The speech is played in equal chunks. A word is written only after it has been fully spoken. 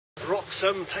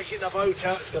Wroxham, taking the boat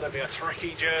out. It's going to be a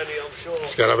tricky journey, I'm sure.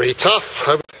 It's going to be tough.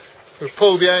 We'll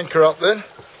pull the anchor up then.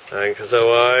 Anchors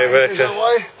away, Anchors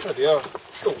away. Bloody hell.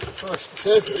 Oh, Christ, it's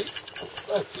heavy.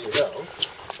 Bloody hell.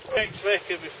 Checks,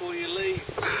 Becca, before you leave.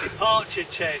 Departure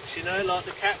checks, you know, like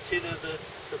the captain of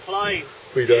the plane.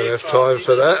 We don't have time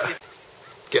for that.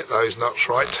 Get those nuts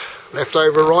right. Left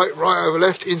over right, right over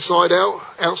left, inside out,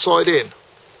 outside in.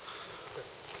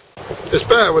 It's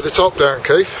better with the top down,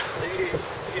 Keith.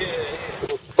 Yeah, it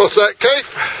is. What's that,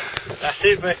 Keith? That's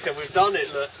it, Becca, we've done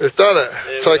it, look. We've done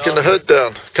it. Taking the hood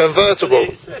down. Convertible.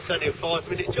 It's only a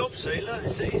 5-minute job, see, look,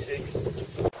 it's easy.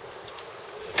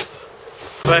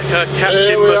 Becca,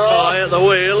 Captain Mackay at the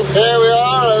wheel. Here we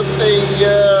are at the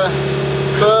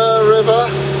Bure River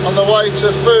on the way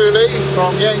to Fuli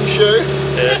from Yangshu.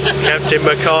 Yeah, Captain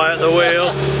Mackay at the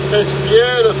wheel. It's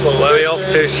beautiful. Where are we off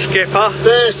to, Skipper?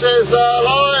 This is our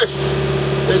life.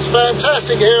 It's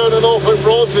fantastic here in the Norfolk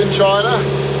Broads in China.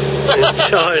 In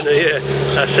China, yeah,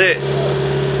 that's it.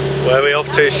 Where are we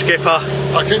off to, Skipper?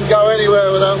 I couldn't go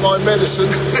anywhere without my medicine.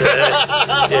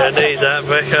 Yeah, need that,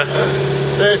 Becca.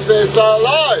 This is our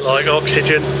life. Like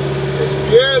oxygen. It's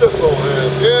beautiful here,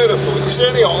 beautiful. You see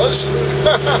any otters?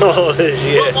 Oh,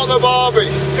 yeah. Put them on the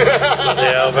Barbie.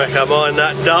 Yeah, Becca, mind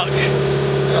that duck.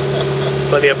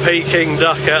 Plenty of Peking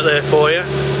duck out there for you.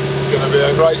 Going to be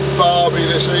a great Barbie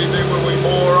this evening when we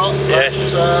moor up.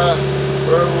 Yes.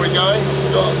 Where are we going? I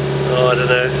forgot. Oh, I don't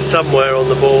know. Somewhere on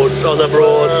the boards, on the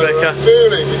Broads, Becca.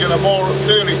 Fuli. We're going to moor at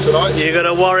Fuli tonight. You're going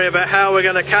to worry about how we're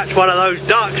going to catch one of those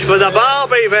ducks for the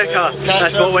Barbie, Becca.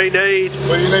 That's what we need.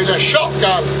 Well, you need a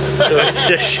shotgun.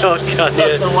 A shotgun,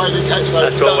 That's the way to catch those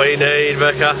That's ducks. what we need,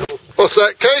 Becca. What's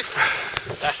that, Keith?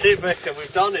 That's it, Becca.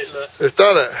 We've done it, look. We've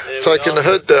done it. Taking the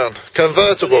hood down.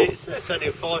 Convertible. It's only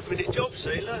a 5-minute job,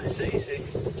 see, look. It's easy.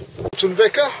 Captain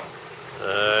Vicar?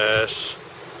 Yes.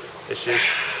 This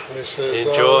is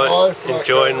life,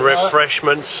 enjoying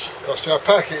refreshments. Got your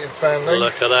packet in, family.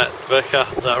 Look at that, Becca.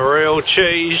 That real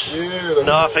cheese. Beautiful.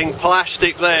 Nothing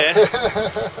plastic there.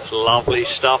 It's lovely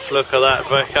stuff. Look at that,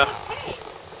 Becca.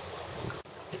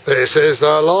 This is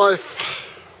our life.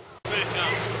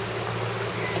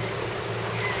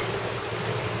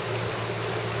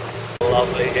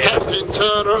 Lovely here. Captain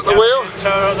Turner at the wheel.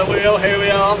 Turner at the wheel, here we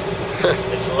are.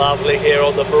 It's lovely here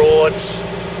on the Broads.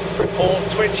 Report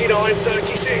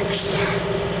 2936.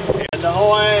 And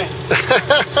ahoy.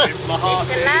 My heart.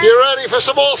 You ready for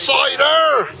some more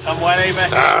cider? Some way,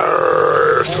 Becca.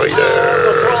 Arr, cider.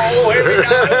 The throttle, here we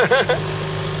go.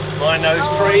 Mind those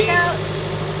trees.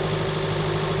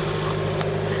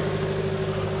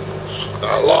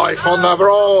 Our life on the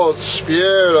Broads.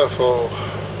 Beautiful.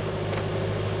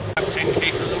 Captain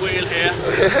Keith at the wheel here.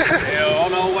 We're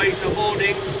on our way to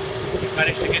boarding. We've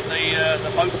managed to get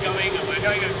the boat going and we're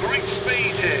going at great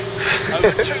speed here.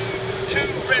 Over two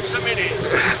revs a minute.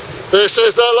 This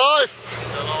is the life. This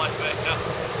is the life, Becca.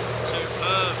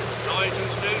 Superb.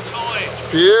 Nigel's new toy.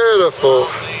 Beautiful.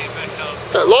 Lovely, Becca.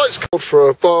 That light's called for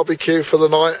a barbecue for the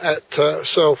night at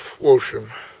South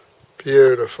Walsham.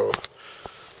 Beautiful.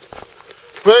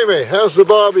 Mimi, how's the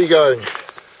Barbie going?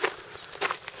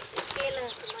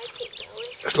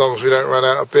 As long as we don't run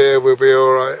out of beer, we'll be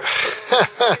alright.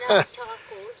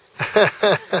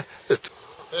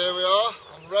 Here we are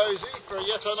on Rosie for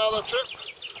yet another trip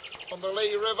on the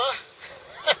Lee River.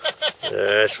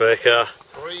 Yes, Becca.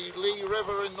 Lee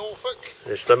River in Norfolk.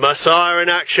 It's the Messiah in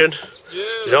action.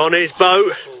 Beautiful. He's on his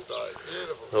boat.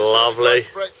 Beautiful. Lovely.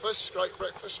 Great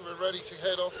breakfast, and we're ready to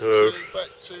head off back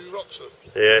to Wroxham.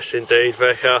 Yes, indeed,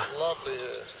 Becca. Lovely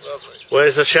here, lovely.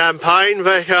 Where's the champagne,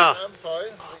 Becca? Champagne,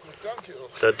 I think we've drunk it all.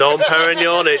 The Dom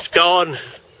Perignon, it's gone.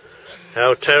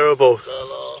 How terrible.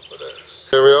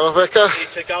 Here we are, Becca. Ready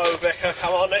to go, Becca.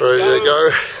 Come on, let's Ready go. to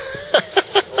go.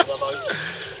 All the boats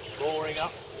mooring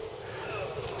up.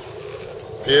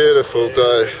 Beautiful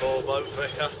day. Beautiful boat,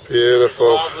 Becca.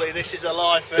 Beautiful. This is lovely. This is the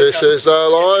life, Becca. This is our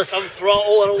life. Some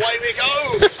throttle and away we go.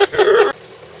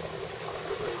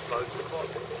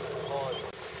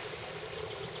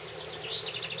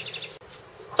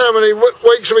 How many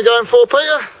weeks are we going for,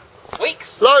 Peter?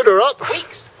 Weeks. Load her up.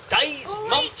 Weeks. Days.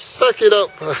 Months. Suck it up.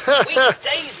 Weeks,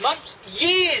 days, months,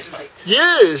 years, mate.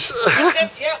 Years. Just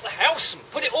empty out the house and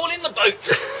put it all in the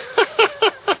boat.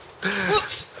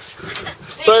 Whoops.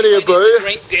 Plenty of booze.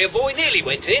 Drink, dear boy. Nearly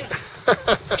went in.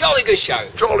 Jolly good show.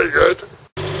 Jolly good.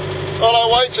 On our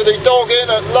way to the Dog Inn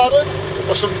at Ludham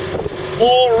for some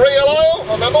more real ale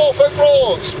on the Norfolk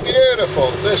Broads.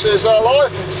 Beautiful. This is our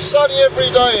life. It's sunny every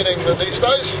day in England these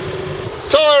days.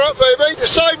 Tyre up, baby. The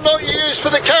same knot you use for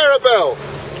the Carabelle.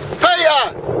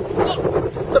 Peter!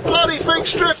 The bloody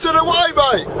thing's drifted away,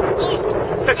 mate.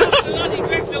 Bloody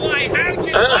drifted away. How'd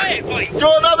you say it, mate?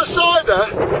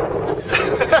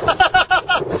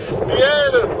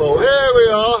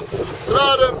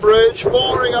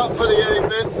 mooring up for the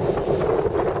evening.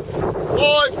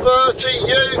 5:30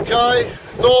 UK,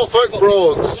 Norfolk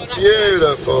Broads.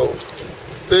 Beautiful.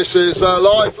 This is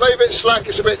live. Leave it slack,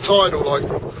 it's a bit tidal like.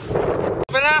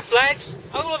 Enough, lads.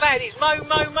 All I've had is moan.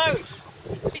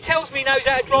 He tells me he knows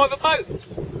how to drive a boat.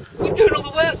 We're doing all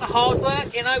the work, the hard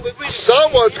work, you know. We're really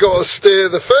Someone's got to steer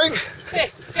the thing. Yeah,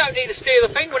 you don't need to steer the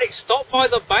thing when it's stopped by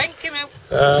the bank, you know.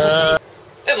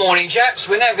 Good morning, chaps.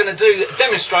 We're now going to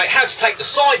demonstrate how to take the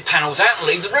side panels out and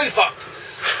leave the roof up.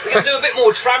 We're going to do a bit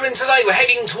more travelling today. We're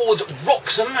heading towards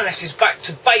Wroxham, and this is back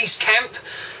to base camp,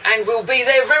 and we'll be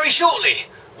there very shortly.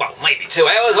 Well, maybe 2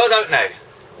 hours, I don't know.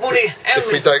 Morning.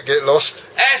 If we don't get lost.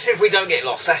 As if we don't get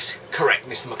lost. That's correct,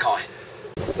 Mr. Mackay.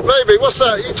 Maybe, what's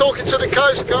that? Are you talking to the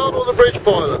Coast Guard or the bridge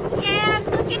pilot? Yeah, I'm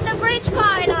talking to the bridge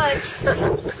pilot.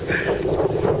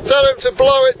 Tell him to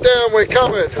blow it down, we're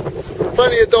coming.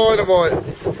 Plenty of dynamite.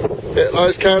 Get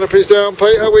those canopies down,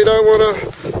 Peter, we don't want to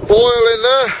boil in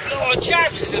there. Oh,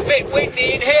 chaps, it's a bit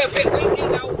windy in here, a bit windy,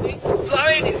 the old wind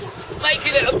blowing, it's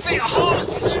making it a bit hot,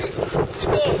 you know.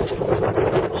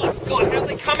 Oh, I forgot how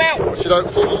they come out. You don't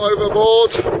fall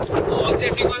overboard. Oh, I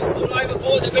definitely won't fall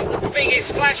overboard. There'll be the biggest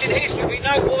splash in history. There'll be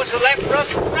no water left for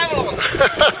us to travel on.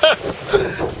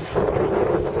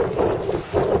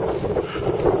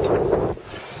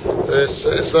 This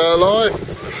is our life.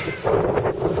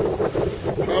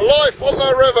 Our life on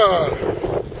the river.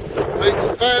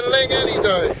 Beats Van Ling any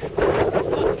day.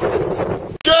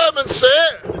 Germans say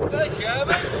it. The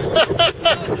Germans?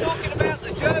 You're talking about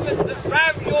the Germans that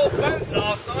rammed your boat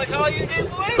last night, are you, dear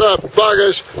boy? The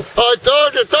buggers. I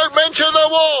told you, don't mention the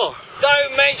war.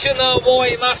 Don't mention the war.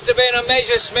 He must have been a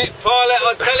Messerschmitt pilot.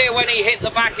 I'll tell you when he hit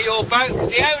the back of your boat, because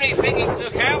the only thing he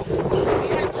took out was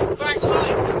the actual back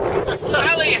light.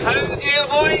 Tally ho, dear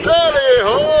boy. Tally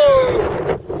ho.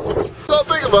 Not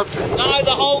big enough. No,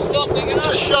 the hole's not big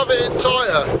enough. Just shove it in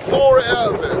tighter. Pour it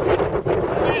out of it.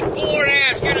 That board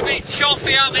air's getting a bit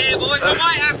choppy up here, boys. I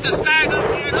might have to stand up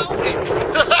here and hold it.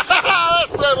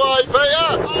 That's the way, Peter.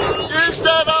 Oh, You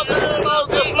stand up here and hold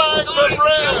the flag for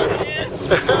Britain.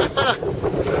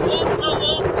 What,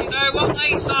 you know what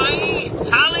they say?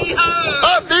 Tally ho!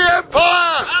 Up the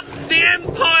Empire! Up the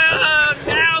Empire!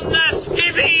 Down the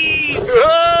skivvies!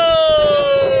 Oh!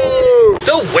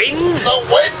 The wind? The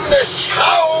wind is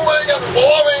howling and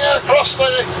blowing across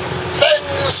the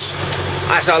fens.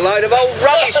 That's a load of old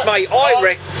rubbish, mate. I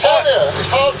reckon. Tell you, it's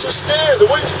hard to steer.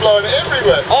 The wind's blowing it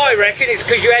everywhere. I reckon it's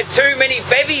because you had too many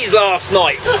bevies last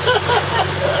night.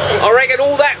 I reckon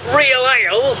all that real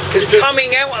ale is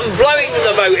coming out and blowing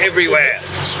the boat everywhere.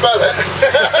 Smell it.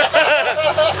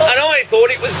 And I thought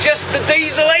it was just the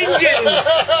diesel engines.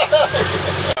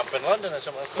 Up in London or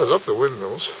something. I love the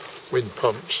windmills, wind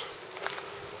pumps.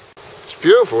 It's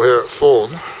beautiful here at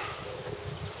Fawn.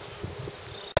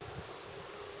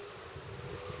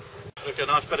 Look at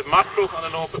a nice bit of mackerel on the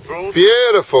Norfolk Broad.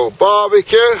 Beautiful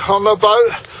barbecue on the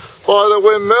boat by the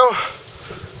windmill.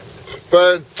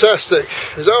 Fantastic.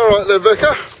 Is that alright there,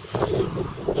 Vicar?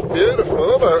 It's beautiful,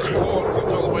 isn't it? Corn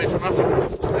comes all the way from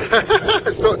Africa.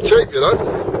 It's not cheap, you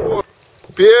know.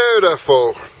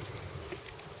 Beautiful.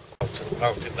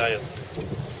 Melted nail.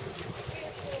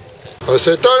 I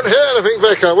said, don't hear anything,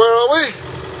 Vicar. Where are we?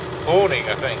 Horning,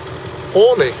 I think.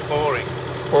 Horny. Boring.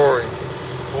 Boring.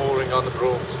 Boring on the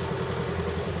Broads.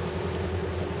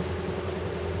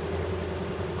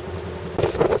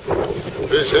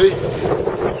 Busy.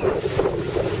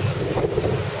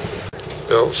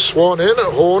 The old Swan Inn at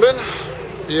Horning.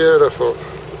 Beautiful.